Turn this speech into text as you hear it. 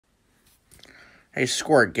Hey,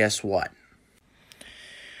 Squirt, guess what?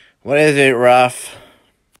 What is it, Ruff?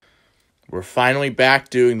 We're finally back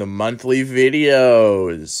doing the monthly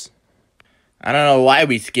videos. I don't know why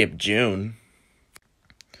we skipped June.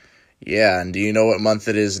 Yeah, and do you know what month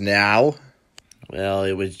it is now? Well,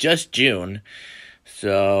 it was just June,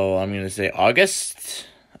 so I'm going to say August,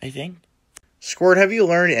 I think. Squirt, have you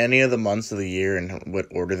learned any of the months of the year and what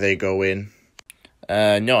order they go in?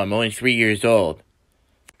 No, I'm only 3 years old.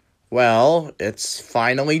 Well, it's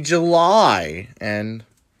finally July, and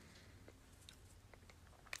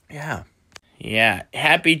yeah. Yeah,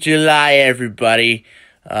 happy July, everybody.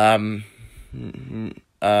 Quackers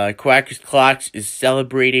Clocks is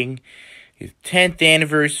celebrating his 10th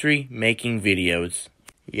anniversary making videos.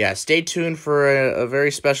 Yeah, stay tuned for a very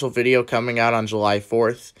special video coming out on July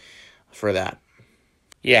 4th for that.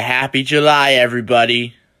 Yeah, happy July,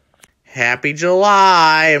 everybody. Happy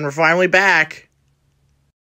July, and we're finally back.